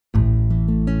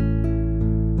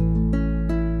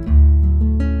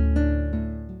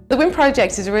current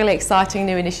project is a really exciting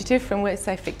new initiative from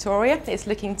WorkSafe Victoria. It's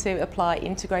looking to apply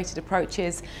integrated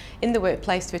approaches in the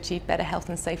workplace to achieve better health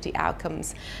and safety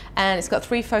outcomes. And it's got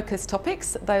 3 focused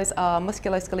topics. Those are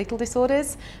musculoskeletal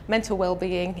disorders, mental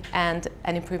well-being and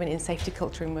an improvement in safety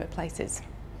culture in workplaces.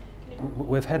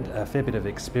 We've had a fair bit of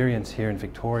experience here in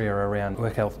Victoria around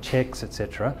WorkHealth checks,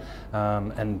 etc.,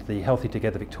 and the Healthy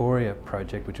Together Victoria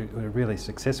project, which are really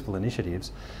successful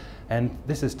initiatives. And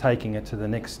this is taking it to the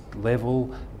next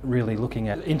level, really looking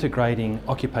at integrating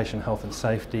occupational health and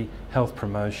safety, health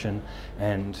promotion,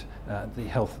 and the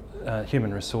health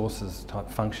human resources type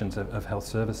functions of health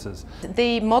services.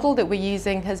 The model that we're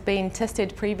using has been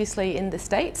tested previously in the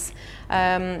States,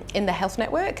 in the health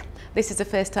network. This is the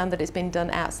first time that it's been done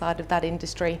outside of that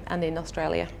industry and in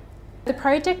Australia. The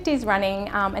project is running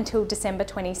until December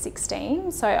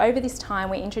 2016, so over this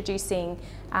time we're introducing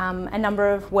a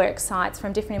number of work sites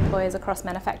from different employers across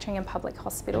manufacturing and public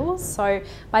hospitals. So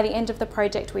by the end of the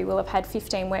project we will have had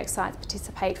 15 work sites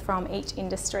participate from each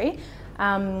industry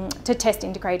to test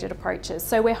integrated approaches.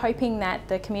 So we're hoping that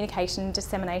the communication and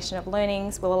dissemination of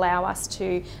learnings will allow us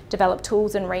to develop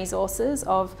tools and resources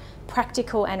of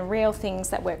practical and real things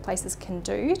that workplaces can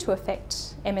do to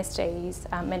affect MSD's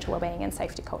mental wellbeing and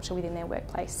safety culture within their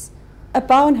workplace. At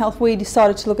WorkHealth we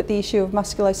decided to look at the issue of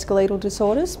musculoskeletal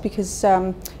disorders because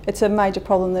it's a major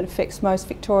problem that affects most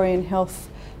Victorian health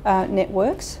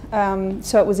networks,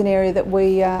 so it was an area that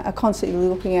we are constantly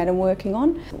looking at and working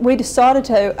on. We decided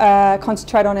to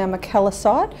concentrate on our Mackellar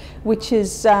site, which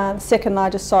is the second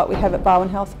largest site we have at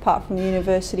WorkHealth apart from the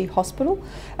University Hospital,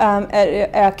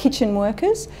 at our kitchen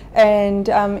workers, and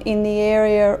in the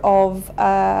area of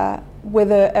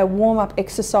whether a warm-up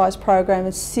exercise program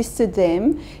assisted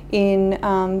them in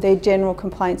their general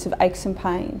complaints of aches and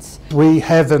pains. We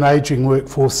have an ageing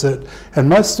workforce and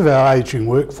most of our ageing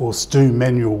workforce do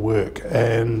manual work,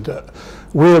 and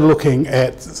we're looking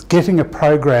at getting a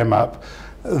program up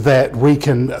that we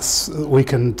can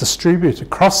distribute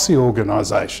across the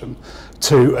organisation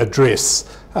to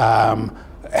address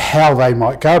how they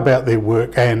might go about their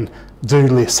work and do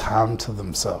less harm to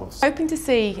themselves. Hoping to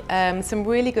see some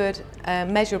really good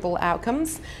measurable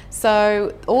outcomes.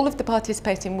 So all of the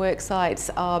participating work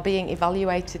sites are being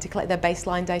evaluated to collect their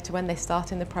baseline data when they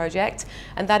start in the project,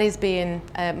 and that is being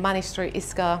managed through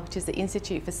ISCA, which is the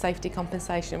Institute for Safety,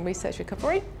 Compensation and Research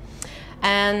Recovery.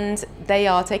 And they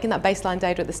are taking that baseline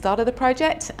data at the start of the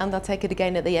project and they'll take it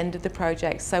again at the end of the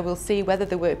project. So we'll see whether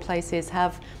the workplaces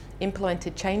have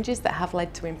implemented changes that have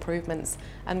led to improvements,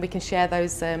 and we can share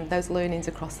those learnings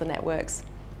across the networks.